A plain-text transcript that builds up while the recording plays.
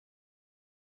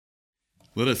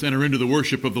Let us enter into the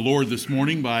worship of the Lord this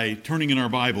morning by turning in our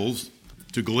Bibles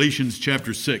to Galatians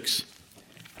chapter 6.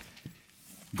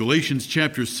 Galatians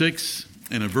chapter 6,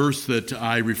 and a verse that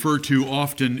I refer to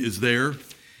often is there,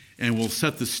 and will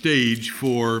set the stage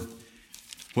for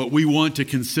what we want to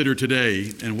consider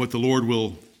today and what the Lord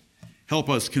will help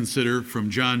us consider from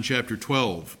John chapter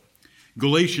 12.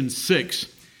 Galatians 6,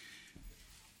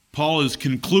 Paul is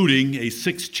concluding a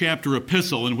 6-chapter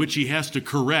epistle in which he has to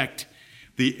correct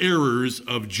the errors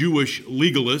of Jewish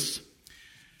legalists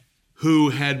who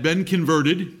had been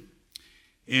converted,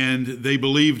 and they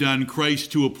believed on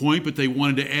Christ to a point, but they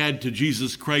wanted to add to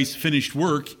Jesus Christ's finished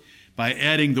work by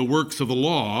adding the works of the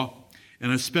law,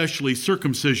 and especially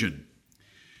circumcision.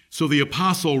 So the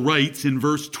apostle writes in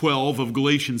verse 12 of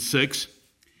Galatians 6,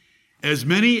 "As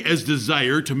many as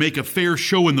desire to make a fair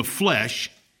show in the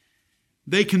flesh,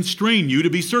 they constrain you to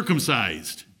be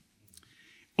circumcised,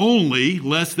 only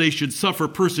lest they should suffer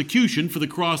persecution for the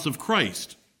cross of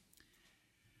Christ.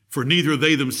 For neither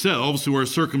they themselves who are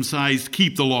circumcised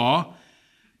keep the law,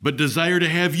 but desire to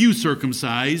have you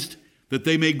circumcised, that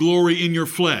they may glory in your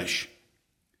flesh."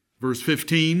 Verse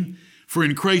 15, "For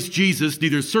in Christ Jesus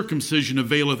neither circumcision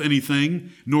availeth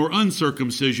anything, nor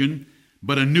uncircumcision,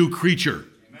 but a new creature."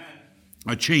 Amen.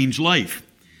 A changed life.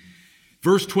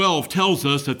 Verse 12 tells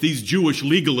us that these Jewish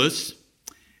legalists,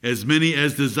 as many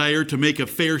as desire to make a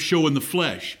fair show in the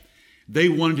flesh, they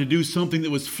wanted to do something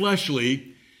that was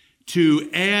fleshly to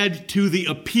add to the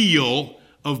appeal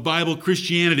of Bible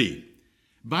Christianity.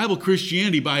 Bible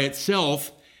Christianity by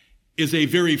itself is a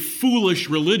very foolish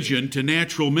religion to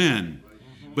natural men.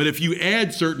 But if you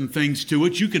add certain things to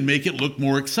it, you can make it look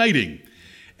more exciting.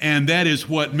 And that is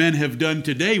what men have done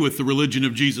today with the religion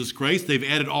of Jesus Christ. They've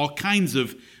added all kinds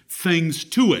of things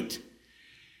to it.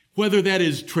 Whether that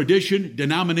is tradition,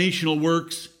 denominational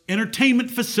works,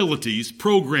 entertainment facilities,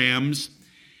 programs,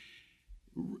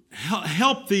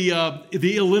 help the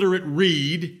illiterate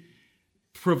read,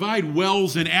 provide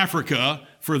wells in Africa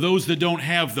for those that don't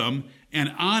have them,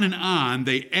 and on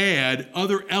they add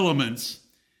other elements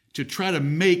to try to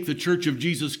make the Church of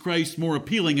Jesus Christ more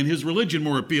appealing and his religion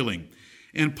more appealing.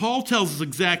 And Paul tells us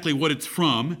exactly what it's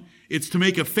from. It's to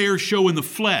make a fair show in the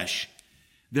flesh.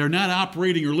 They're not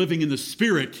operating or living in the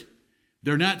Spirit.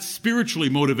 They're not spiritually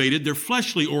motivated. They're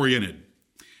fleshly oriented.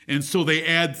 And so they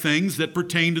add things that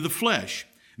pertain to the flesh.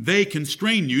 They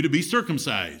constrain you to be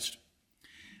circumcised.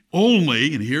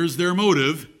 Only, and here's their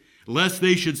motive, lest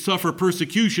they should suffer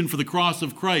persecution for the cross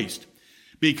of Christ.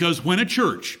 Because when a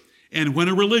church and when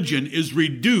a religion is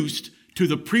reduced to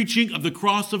the preaching of the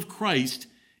cross of Christ,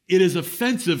 it is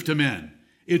offensive to men.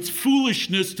 It's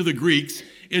foolishness to the Greeks.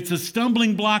 It's a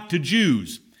stumbling block to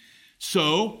Jews.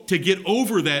 So, to get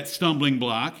over that stumbling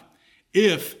block,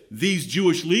 if these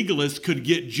Jewish legalists could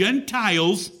get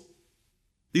Gentiles,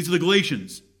 these are the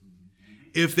Galatians,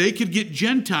 if they could get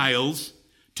Gentiles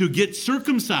to get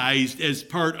circumcised as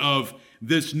part of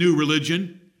this new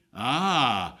religion,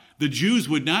 the Jews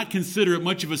would not consider it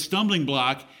much of a stumbling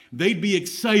block. They'd be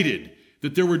excited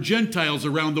that there were Gentiles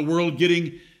around the world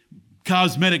getting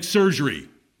cosmetic surgery.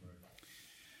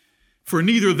 "For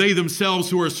neither they themselves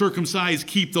who are circumcised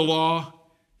keep the law,"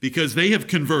 because they have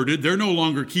converted. They're no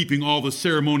longer keeping all the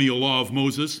ceremonial law of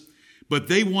Moses, but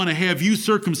they want to have you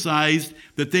circumcised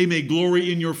that they may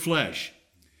glory in your flesh.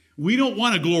 We don't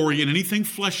want to glory in anything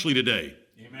fleshly today.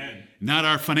 Amen. Not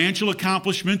our financial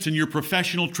accomplishments and your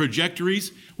professional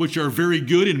trajectories, which are very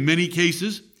good in many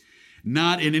cases.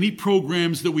 Not in any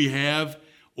programs that we have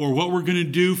or what we're going to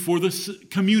do for the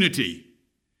community.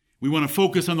 We want to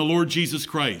focus on the Lord Jesus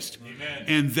Christ. Amen.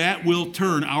 And that will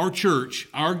turn our church,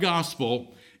 our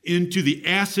gospel, into the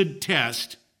acid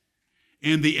test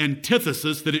and the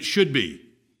antithesis that it should be.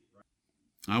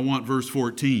 I want verse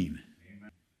 14.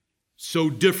 Amen. So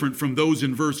different from those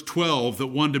in verse 12 that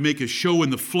wanted to make a show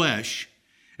in the flesh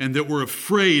and that were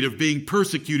afraid of being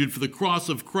persecuted for the cross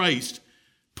of Christ.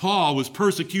 Paul was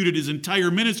persecuted his entire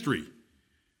ministry.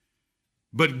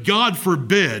 "But God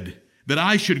forbid that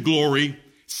I should glory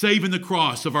save in the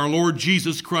cross of our Lord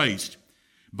Jesus Christ,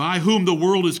 by whom the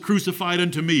world is crucified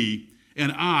unto me,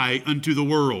 and I unto the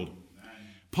world." Amen.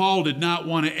 Paul did not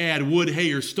want to add wood, hay,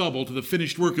 or stubble to the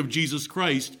finished work of Jesus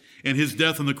Christ and his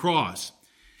death on the cross.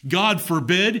 "God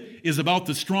forbid" is about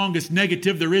the strongest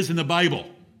negative there is in the Bible.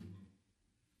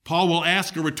 Paul will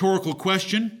ask a rhetorical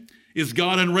question: is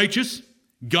God unrighteous?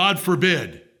 God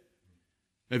forbid.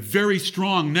 A very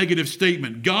strong negative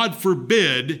statement. God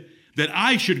forbid that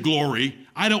I should glory.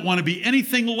 I don't want to be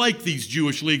anything like these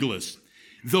Jewish legalists,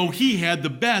 though he had the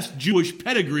best Jewish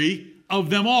pedigree of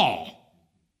them all.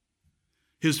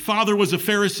 His father was a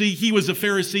Pharisee. He was a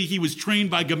Pharisee. He was trained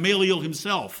by Gamaliel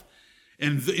himself.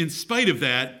 And in spite of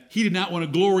that, he did not want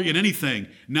to glory in anything,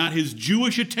 not his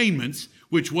Jewish attainments,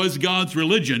 which was God's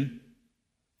religion,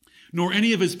 nor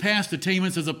any of his past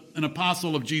attainments as an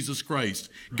apostle of Jesus Christ.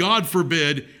 God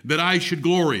forbid that I should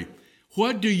glory.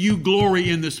 What do you glory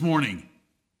in this morning?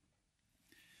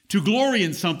 To glory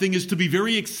in something is to be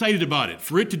very excited about it,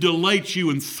 for it to delight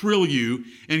you and thrill you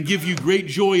and give you great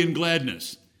joy and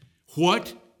gladness.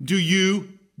 What do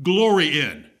you glory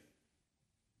in?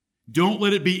 Don't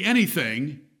let it be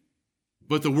anything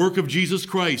but the work of Jesus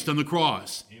Christ on the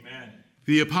cross. Amen.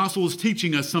 The apostle is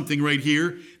teaching us something right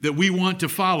here that we want to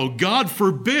follow. God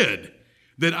forbid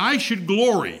that I should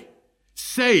glory,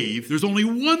 save. There's only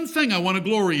one thing I want to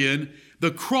glory in,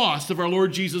 the cross of our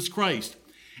Lord Jesus Christ.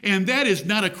 And that is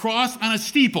not a cross on a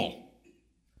steeple.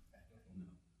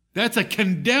 That's a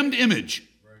condemned image.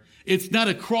 It's not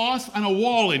a cross on a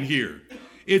wall in here.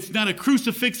 It's not a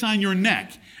crucifix on your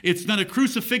neck. It's not a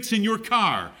crucifix in your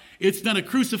car. It's not a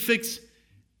crucifix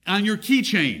on your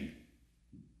keychain.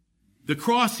 The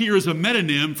cross here is a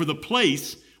metonym for the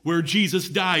place where Jesus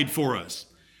died for us,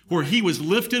 where he was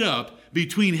lifted up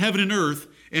between heaven and earth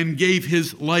and gave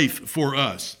his life for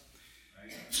us.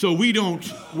 So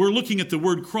we're looking at the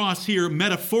word cross here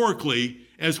metaphorically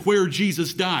as where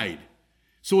Jesus died.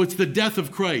 So it's the death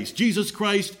of Christ. Jesus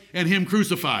Christ and him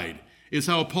crucified is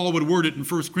how Paul would word it in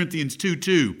 1 Corinthians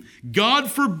 2:2.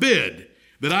 God forbid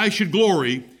that I should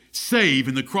glory, save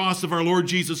in the cross of our Lord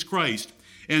Jesus Christ.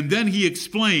 And then he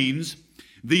explains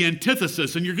the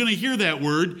antithesis, and you're going to hear that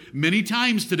word many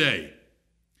times today.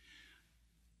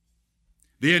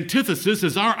 The antithesis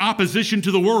is our opposition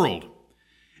to the world,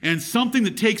 and something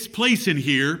that takes place in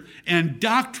here and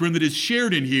doctrine that is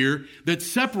shared in here that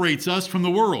separates us from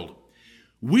the world.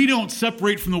 We don't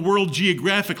separate from the world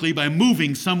geographically by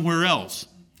moving somewhere else.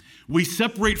 We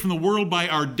separate from the world by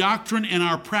our doctrine and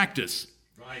our practice.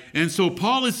 Right. And so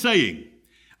Paul is saying,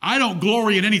 I don't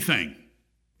glory in anything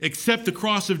except the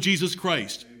cross of Jesus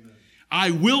Christ. Amen. I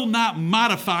will not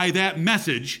modify that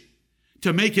message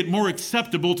to make it more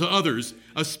acceptable to others,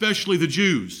 especially the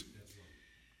Jews.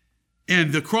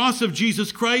 And the cross of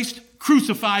Jesus Christ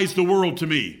crucifies the world to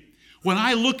me. When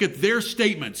I look at their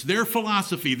statements, their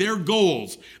philosophy, their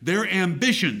goals, their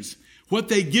ambitions, what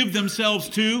they give themselves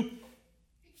to,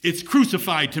 it's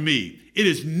crucified to me. It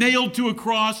is nailed to a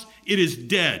cross. It is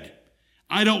dead.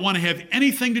 I don't want to have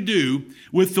anything to do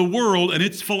with the world and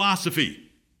its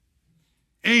philosophy.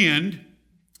 And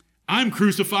I'm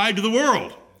crucified to the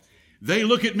world. They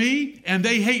look at me and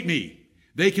they hate me.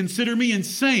 They consider me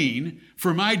insane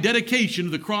for my dedication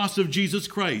to the cross of Jesus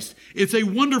Christ. It's a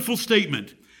wonderful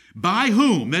statement. By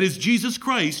whom, that is Jesus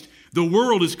Christ, the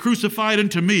world is crucified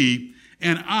unto me,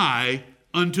 and I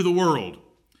unto the world.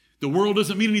 The world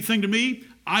doesn't mean anything to me.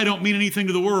 I don't mean anything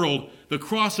to the world. The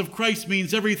cross of Christ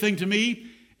means everything to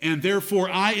me, and therefore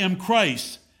I am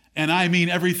Christ, and I mean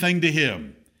everything to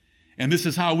him. And this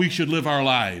is how we should live our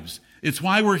lives. It's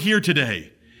why we're here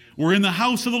today. We're in the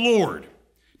house of the Lord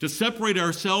to separate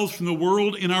ourselves from the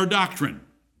world in our doctrine,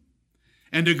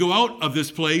 and to go out of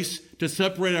this place to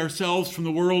separate ourselves from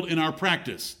the world in our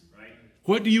practice. Right.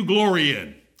 What do you glory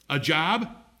in? A job?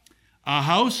 A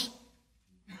house?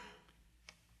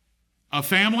 A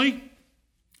family?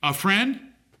 A friend?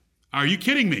 Are you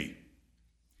kidding me?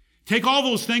 Take all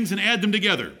those things and add them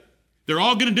together. They're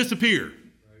all going to disappear.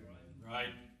 Right.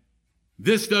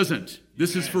 This doesn't.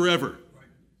 This is forever.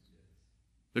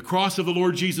 The cross of the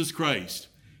Lord Jesus Christ.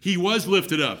 He was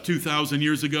lifted up 2,000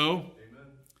 years ago.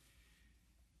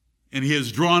 And he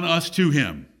has drawn us to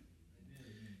him.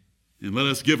 And let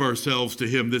us give ourselves to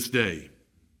him this day.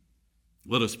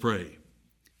 Let us pray.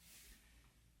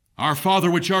 Our Father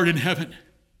which art in heaven,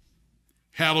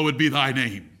 hallowed be thy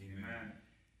name. Amen.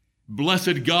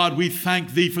 Blessed God, we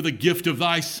thank thee for the gift of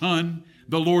thy Son,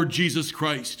 the Lord Jesus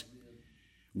Christ.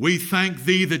 We thank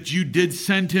thee that you did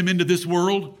send him into this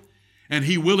world, and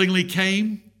he willingly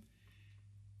came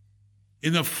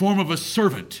in the form of a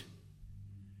servant,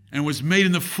 and was made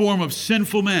in the form of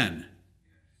sinful men,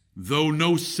 though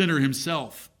no sinner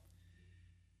himself.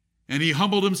 And he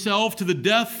humbled himself to the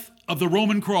death of the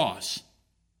Roman cross,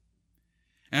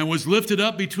 and was lifted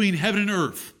up between heaven and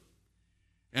earth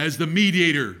as the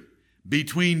mediator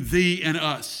between thee and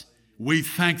us. We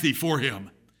thank thee for him.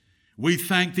 We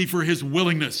thank thee for his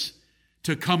willingness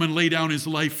to come and lay down his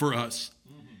life for us.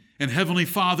 And Heavenly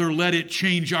Father, let it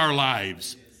change our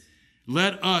lives.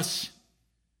 Let us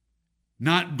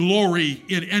not glory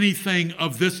in anything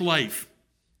of this life,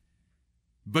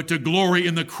 but to glory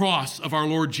in the cross of our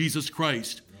Lord Jesus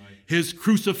Christ, right. His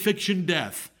crucifixion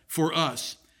death for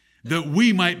us, that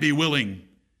we might be willing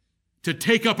to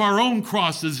take up our own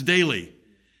crosses daily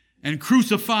and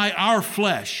crucify our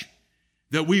flesh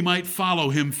that we might follow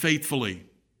him faithfully.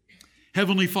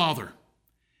 Heavenly Father,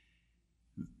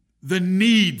 the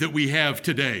need that we have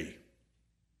today,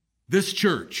 this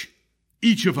church,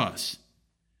 each of us,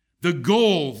 the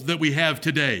goal that we have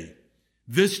today,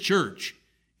 this church,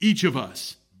 each of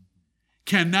us,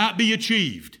 cannot be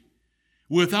achieved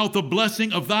without the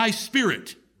blessing of thy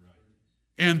Spirit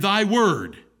and thy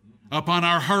word upon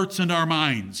our hearts and our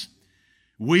minds.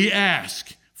 We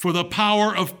ask for the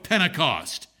power of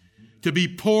Pentecost to be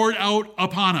poured out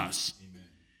upon us,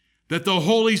 that the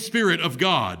Holy Spirit of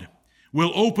God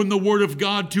will open the Word of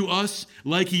God to us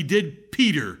like he did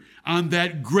Peter on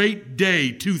that great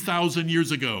day 2,000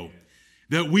 years ago,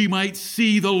 that we might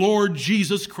see the Lord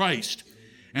Jesus Christ,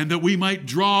 and that we might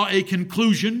draw a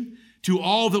conclusion to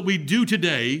all that we do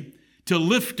today to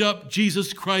lift up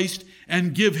Jesus Christ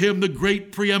and give him the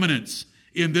great preeminence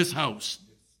in this house.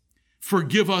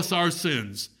 Forgive us our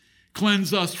sins.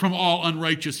 Cleanse us from all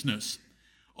unrighteousness.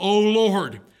 O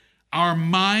Lord, our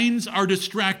minds are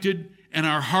distracted and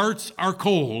our hearts are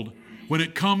cold when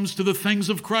it comes to the things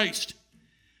of Christ,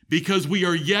 because we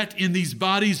are yet in these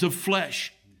bodies of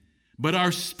flesh, but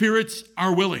our spirits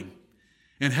are willing.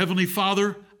 And Heavenly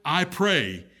Father, I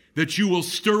pray that you will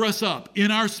stir us up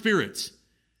in our spirits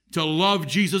to love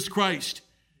Jesus Christ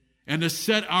and to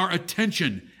set our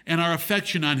attention and our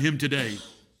affection on him today.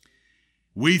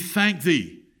 We thank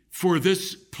thee for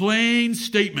this plain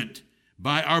statement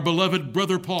by our beloved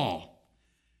brother Paul,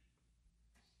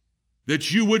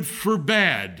 that you would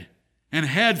forbade and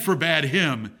had forbade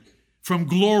him from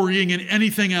glorying in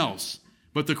anything else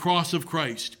but the cross of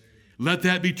Christ. Let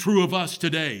that be true of us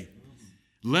today.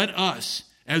 Let us,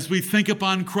 as we think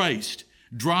upon Christ,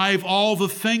 drive all the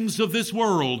things of this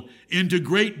world into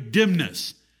great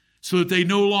dimness so that they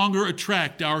no longer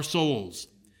attract our souls.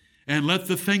 And let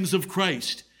the things of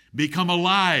Christ become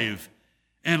alive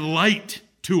and light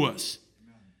to us.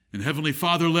 And Heavenly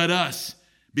Father, let us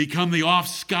become the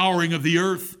offscouring of the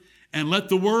earth, and let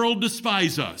the world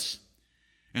despise us.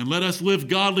 And let us live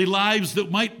godly lives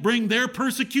that might bring their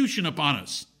persecution upon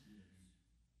us.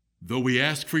 Though we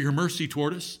ask for your mercy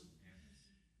toward us,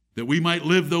 that we might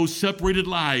live those separated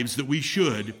lives that we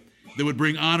should, that would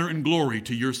bring honor and glory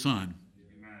to your Son.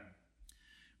 Amen.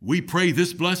 We pray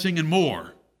this blessing and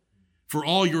more for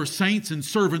all your saints and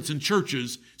servants and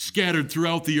churches scattered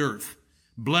throughout the earth.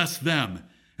 Bless them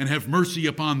and have mercy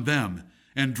upon them,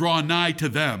 and draw nigh to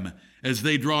them as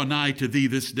they draw nigh to thee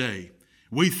this day.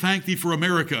 We thank thee for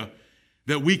America,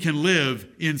 that we can live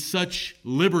in such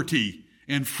liberty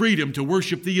and freedom to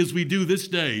worship thee as we do this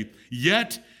day.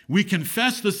 Yet we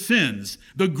confess the sins,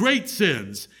 the great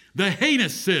sins, the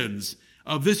heinous sins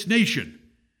of this nation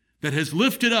that has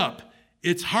lifted up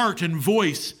its heart and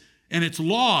voice and its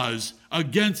laws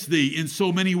against thee in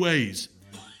so many ways.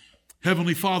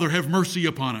 Heavenly Father, have mercy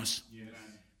upon us.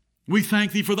 We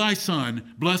thank thee for thy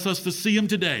Son. Bless us to see him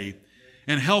today,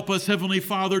 and help us, Heavenly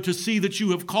Father, to see that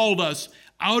you have called us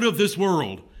out of this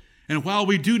world. And while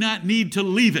we do not need to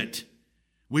leave it,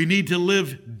 we need to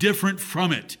live different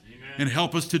from it. Amen. And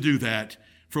help us to do that.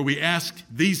 For we ask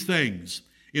these things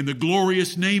in the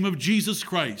glorious name of Jesus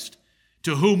Christ,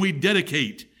 to whom we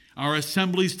dedicate our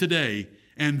assemblies today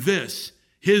and this,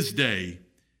 his day.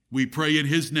 We pray in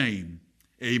his name.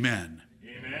 Amen.